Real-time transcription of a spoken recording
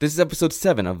This is episode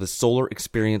 7 of the Solar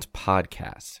Experience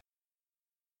Podcast.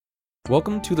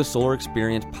 Welcome to the Solar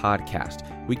Experience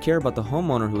Podcast. We care about the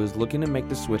homeowner who is looking to make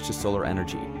the switch to solar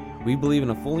energy. We believe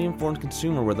in a fully informed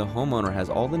consumer where the homeowner has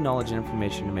all the knowledge and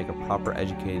information to make a proper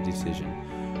educated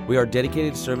decision. We are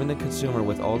dedicated to serving the consumer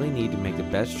with all they need to make the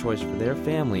best choice for their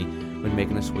family when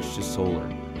making the switch to solar.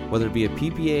 Whether it be a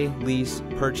PPA, lease,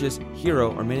 purchase,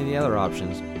 hero, or many of the other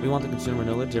options, we want the consumer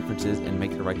to know the differences and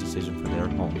make the right decision for their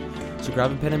home. So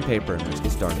grab a pen and paper and let's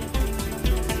get started.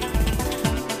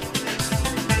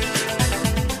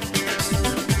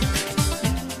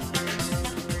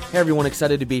 Hey everyone,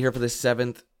 excited to be here for the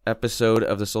 7th episode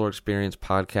of the Solar Experience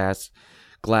Podcast.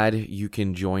 Glad you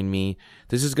can join me.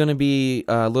 This is going to be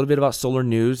a little bit about solar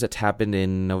news that's happened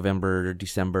in November,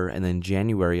 December, and then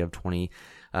January of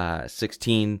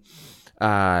 2016.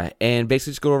 And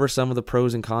basically just go over some of the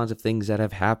pros and cons of things that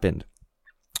have happened.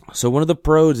 So one of the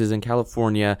pros is in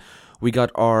California, we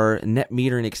got our net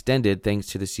metering extended thanks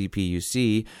to the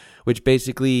CPUC, which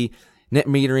basically net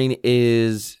metering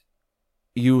is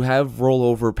you have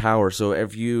rollover power. So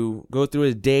if you go through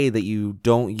a day that you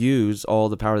don't use all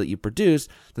the power that you produce,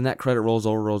 then that credit rolls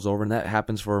over, and that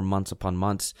happens for months upon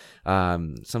months,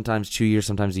 sometimes 2 years,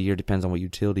 sometimes a year, depends on what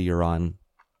utility you're on.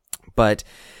 But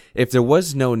if there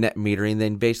was no net metering,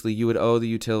 then basically you would owe the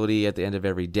utility at the end of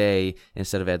every day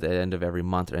instead of at the end of every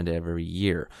month or end of every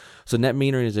year. So net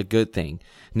metering is a good thing.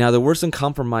 Now, there were some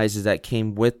compromises that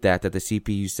came with that the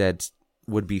CPU said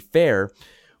would be fair,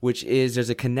 which is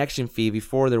there's a connection fee.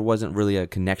 Before, there wasn't really a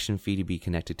connection fee to be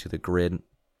connected to the grid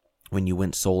when you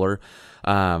went solar.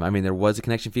 There was a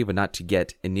connection fee, but not to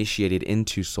get initiated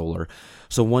into solar.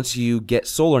 So once you get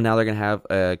solar, now they're going to have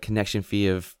a connection fee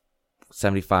of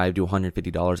 $75 to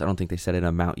 $150. I don't think they set an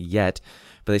amount yet,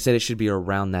 but they said it should be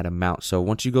around that amount. So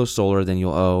once you go solar, then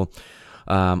you'll owe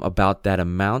about that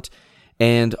amount.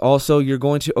 And also, you're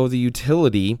going to owe the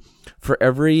utility for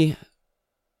every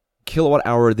kilowatt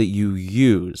hour that you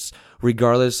use,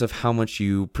 regardless of how much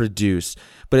you produce.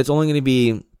 But it's only going to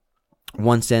be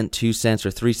 1 cent, 2 cents,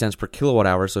 or 3 cents per kilowatt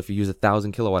hour. So if you use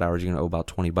 1,000 kilowatt hours, you're going to owe about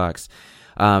 $20.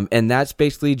 And that's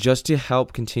basically just to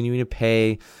help continuing to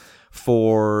pay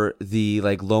for the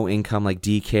low income, like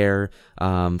D-Care,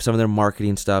 some of their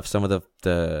marketing stuff, some of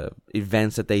the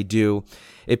events that they do.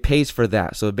 It pays for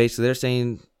that. So basically they're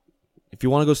saying if you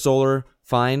want to go solar,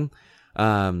 fine,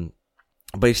 but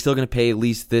you're still going to pay at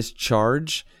least this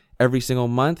charge every single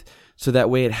month, so that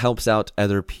way it helps out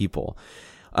other people.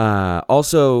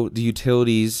 Also, the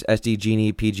utilities,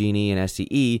 SDG&E, PG&E, and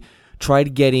SCE,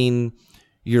 tried getting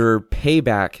your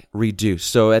payback reduced.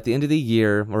 So at the end of the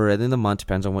year, or at the end of the month,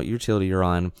 depends on what utility you're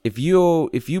on, if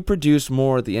you produce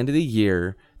more at the end of the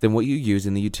year than what you use,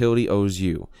 then the utility owes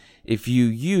you. If you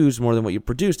use more than what you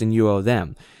produced, then you owe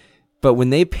them. But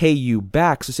when they pay you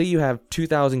back, so say you have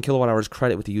 2,000 kilowatt hours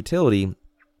credit with the utility,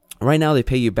 right now they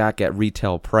pay you back at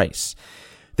retail price.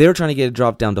 They were trying to get it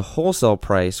dropped down to wholesale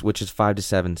price, which is 5 to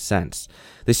 7 cents.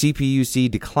 The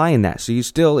CPUC declined that. So you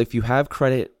still, if you have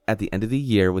credit at the end of the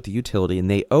year with the utility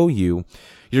and they owe you,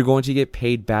 you're going to get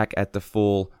paid back at the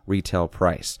full retail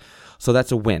price. So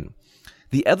that's a win.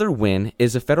 The other win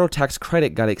is the federal tax credit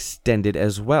got extended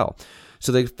as well.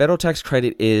 So the federal tax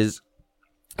credit is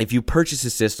if you purchase a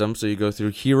system, so you go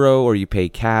through Hero or you pay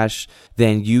cash,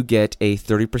 then you get a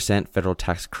 30% federal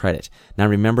tax credit. Now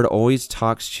remember to always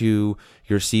talk to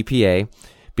your CPA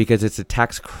because it's a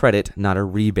tax credit, not a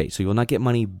rebate. So you will not get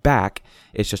money back.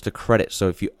 It's just a credit. So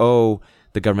if you owe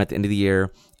the government at the end of the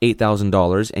year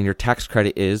 $8,000 and your tax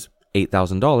credit is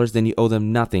 $8,000, then you owe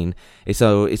them nothing.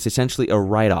 So it's essentially a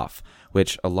write-off,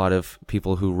 which a lot of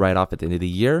people who write off at the end of the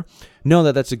year know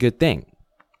that that's a good thing.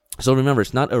 So remember,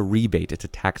 it's not a rebate, it's a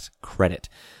tax credit.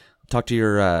 Talk to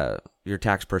your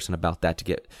tax person about that to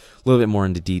get a little bit more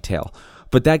into detail.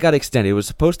 But that got extended. It was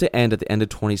supposed to end at the end of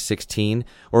 2016,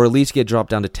 or at least get dropped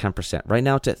down to 10%. Right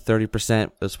now it's at 30%.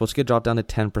 It was supposed to get dropped down to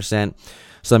 10%.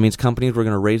 So that means companies were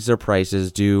going to raise their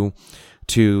prices due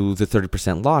to the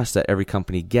 30% loss that every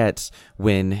company gets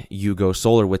when you go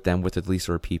solar with them with a lease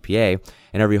or a PPA.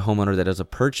 And every homeowner that does a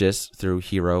purchase through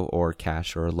Hero or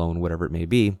cash or a loan, whatever it may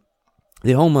be,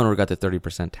 the homeowner got the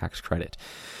 30% tax credit.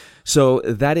 So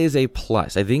that is a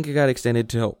plus. I think it got extended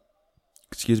to,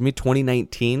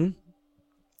 2019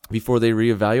 before they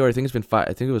reevaluate. I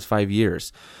think it was 5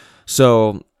 years.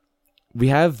 So we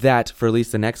have that for at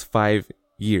least the next 5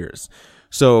 years.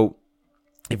 So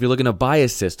if you're looking to buy a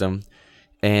system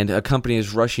and a company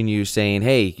is rushing you saying,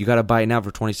 hey, you got to buy it now for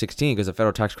 2016 because the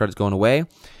federal tax credit's going away,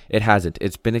 it hasn't.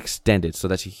 It's been extended. So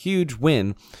that's a huge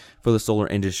win for the solar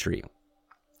industry.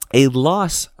 A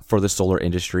loss for the solar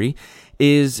industry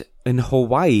is in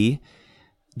Hawaii.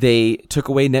 they took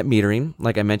away net metering.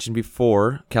 Like I mentioned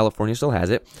before, California still has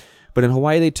it, but in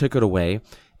Hawaii they took it away.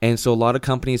 And so a lot of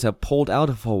companies have pulled out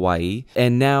of Hawaii,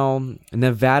 and now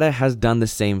Nevada has done the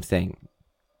same thing.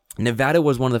 Nevada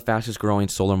was one of the fastest growing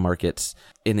solar markets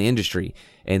in the industry,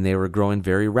 and they were growing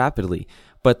very rapidly.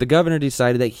 But the governor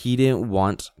decided that he didn't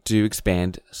want to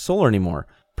expand solar anymore,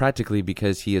 practically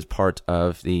because he is part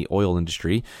of the oil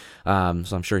industry. So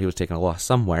I'm sure he was taking a loss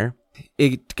somewhere.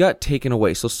 It got taken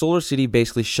away. So SolarCity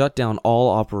basically shut down all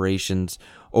operations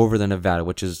over the Nevada,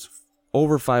 which is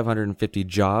over 550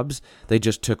 jobs they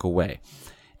just took away.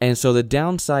 And so the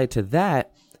downside to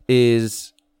that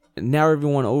is now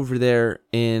everyone over there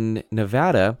in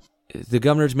Nevada, the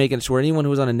governor's making it so where anyone who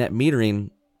was on a net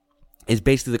metering is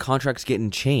basically the contract's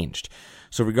getting changed.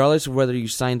 So regardless of whether you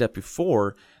signed up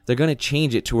before, they're going to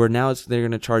change it to where now they're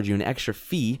going to charge you an extra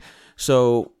fee.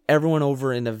 So everyone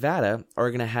over in Nevada are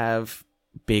going to have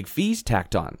big fees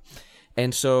tacked on.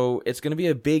 And so it's going to be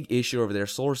a big issue over there.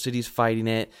 SolarCity's fighting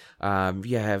it.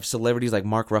 You have celebrities like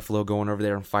Mark Ruffalo going over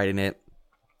there and fighting it.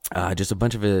 Just a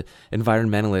bunch of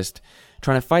environmentalists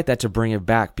trying to fight that to bring it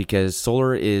back, because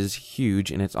solar is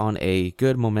huge and it's on a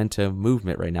good momentum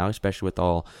movement right now, especially with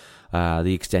all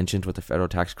the extensions with the federal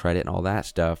tax credit and all that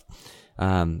stuff.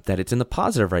 That it's in the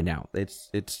positive right now.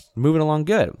 It's moving along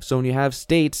good. So when you have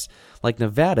states like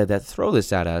Nevada that throw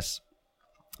this at us,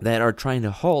 that are trying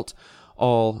to halt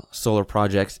all solar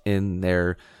projects in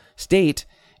their state,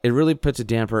 it really puts a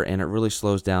damper and it really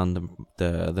slows down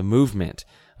the movement.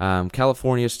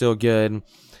 California is still good.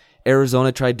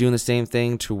 Arizona tried doing the same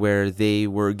thing to where they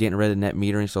were getting rid of net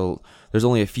metering. So there's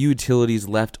only a few utilities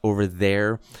left over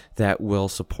there that will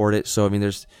support it. So, I mean,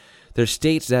 there's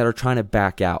states that are trying to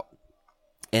back out.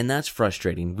 And that's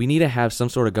frustrating. We need to have some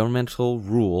sort of governmental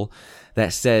rule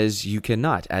that says you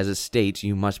cannot, as a state,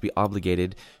 you must be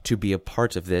obligated to be a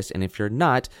part of this. And if you're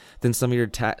not, then some of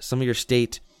your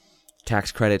state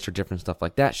tax credits or different stuff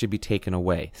like that should be taken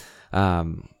away.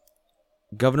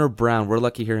 Governor Brown, we're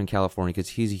lucky here in California because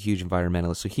he's a huge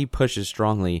environmentalist, so he pushes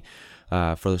strongly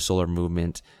for the solar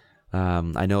movement.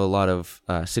 I know a lot of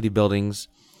city buildings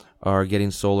are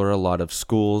getting solar. A lot of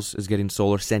schools is getting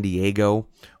solar. San Diego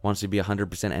wants to be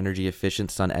 100% energy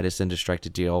efficient. Sun Edison just struck a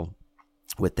deal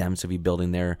with them to be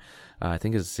building their, I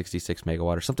think it's 66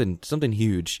 megawatt or something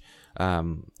huge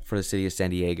for the city of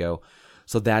San Diego.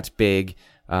 So that's big.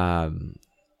 So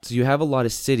you have a lot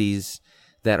of cities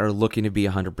that are looking to be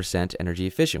 100% energy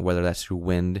efficient, whether that's through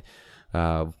wind,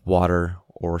 water,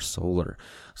 or solar.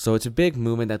 So it's a big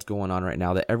movement that's going on right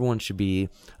now that everyone should be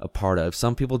a part of.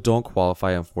 Some people don't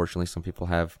qualify, unfortunately. Some people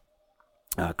have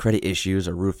credit issues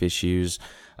or roof issues.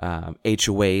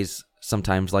 HOAs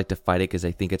sometimes like to fight it because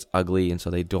they think it's ugly, and so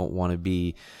they don't want to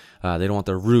be, they don't want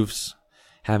their roofs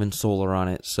having solar on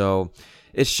it. So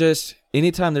it's just,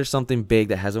 anytime there's something big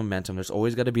that has momentum, there's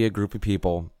always got to be a group of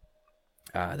people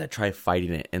that try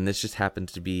fighting it. And this just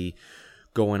happens to be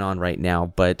going on right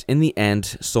now. But in the end,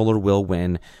 solar will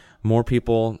win. More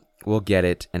people will get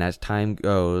it. And as time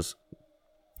goes,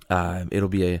 it'll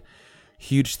be a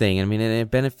huge thing. I mean, and it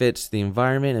benefits the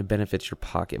environment. It benefits your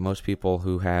pocket. Most people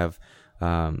who have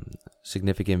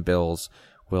significant bills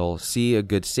will see a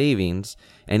good savings.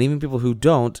 And even people who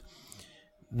don't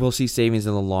will see savings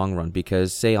in the long run.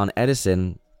 Because, say, on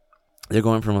Edison, they're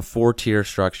going from a 4-tier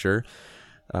structure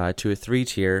to a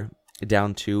 3-tier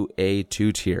down to a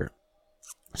 2-tier.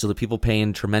 So the people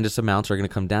paying tremendous amounts are going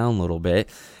to come down a little bit,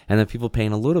 and the people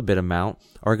paying a little bit amount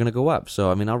are going to go up. So,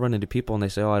 I mean, I'll run into people and they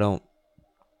say, oh, I don't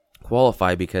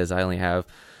qualify because I only have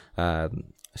 $60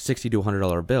 to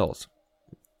 $100 bills.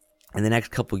 In the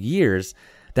next couple years,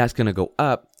 that's going to go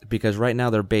up because right now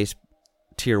their base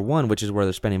tier 1, which is where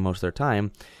they're spending most of their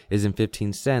time, is in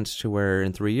 15 cents to where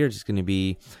in 3 years it's going to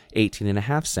be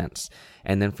 18.5 cents.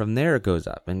 And then from there it goes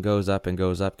up and goes up and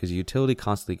goes up because the utility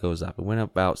constantly goes up. It went up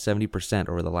about 70%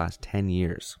 over the last 10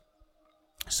 years.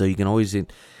 So you can always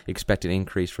expect an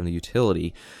increase from the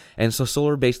utility. And so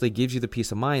solar basically gives you the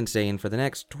peace of mind saying for the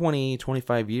next 20,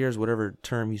 25 years, whatever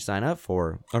term you sign up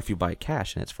for, or if you buy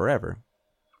cash and it's forever,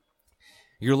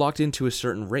 you're locked into a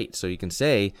certain rate. So you can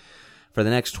say, for the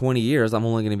next 20 years, I'm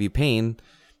only going to be paying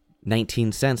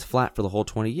 19 cents flat for the whole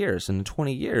 20 years. And in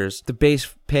 20 years, the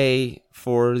base pay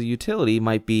for the utility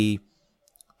might be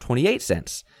 28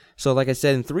 cents. So like I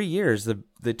said, in 3 years,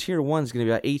 the tier 1 is going to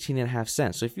be about 18.5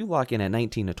 cents. So if you lock in at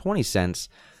 19 to 20 cents,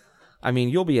 I mean,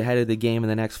 you'll be ahead of the game in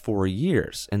the next 4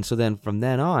 years. And so then from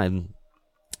then on,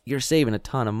 you're saving a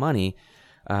ton of money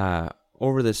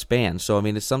over the span. So, I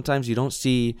mean, sometimes you don't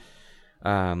see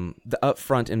the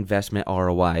upfront investment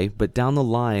ROI, but down the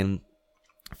line,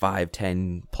 5,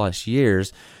 10 plus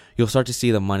years, you'll start to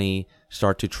see the money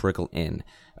start to trickle in.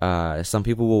 Some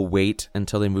people will wait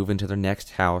until they move into their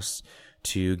next house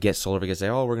to get solar because they say,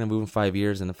 oh, we're going to move in 5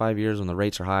 years. And in 5 years, when the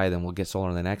rates are high, then we'll get solar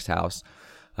in the next house.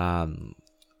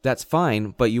 That's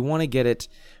fine, but you want to get it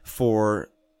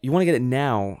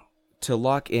now to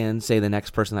lock in, say, the next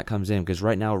person that comes in, because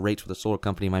right now rates with a solar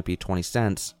company might be 20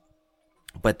 cents,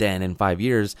 but then in 5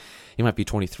 years, it might be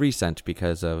 23 cents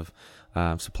because of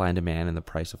supply and demand and the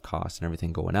price of cost and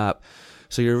everything going up.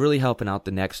 So you're really helping out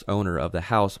the next owner of the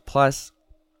house. Plus,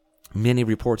 many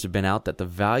reports have been out that the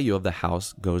value of the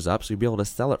house goes up, so you'll be able to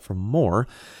sell it for more,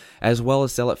 as well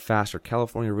as sell it faster.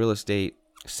 California real estate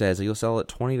says that you'll sell it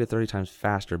 20 to 30 times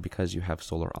faster because you have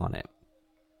solar on it.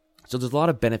 So there's a lot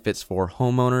of benefits for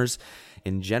homeowners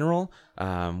in general,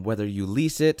 whether you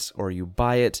lease it or you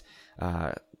buy it.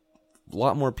 A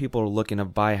lot more people are looking to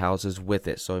buy houses with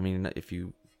it. So, I mean, if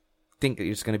you think that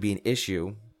it's going to be an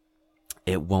issue,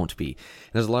 it won't be.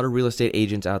 And there's a lot of real estate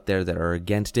agents out there that are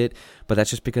against it, but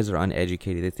that's just because they're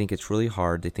uneducated. They think it's really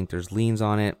hard. They think there's liens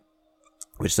on it,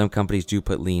 which some companies do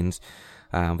put liens.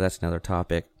 But that's another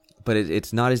topic. But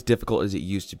it's not as difficult as it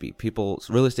used to be.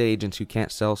 Real estate agents who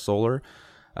can't sell solar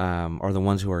are the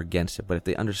ones who are against it. But if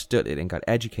they understood it and got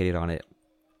educated on it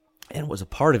and was a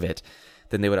part of it,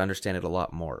 then they would understand it a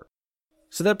lot more.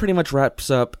 So that pretty much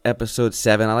wraps up episode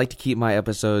 7. I like to keep my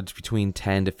episodes between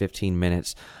 10 to 15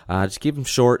 minutes. Just keep them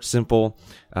short, simple,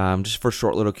 just for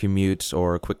short little commutes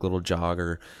or a quick little jog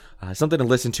or something to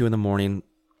listen to in the morning.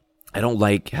 I don't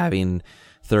like having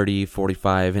 30,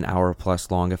 45, an hour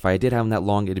plus long. If I did have them that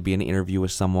long, it'd be an interview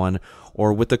with someone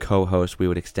or with the co-host. We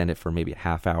would extend it for maybe a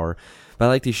half hour. But I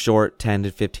like these short 10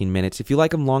 to 15 minutes. If you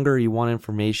like them longer or you want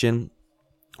information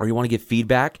or you want to give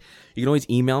feedback, you can always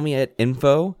email me at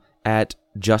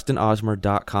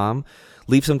info@justinosmer.com.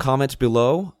 Leave some comments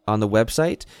below on the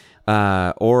website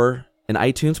or in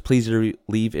iTunes. Please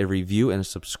leave a review and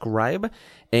subscribe.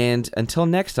 And until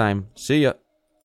next time, see ya.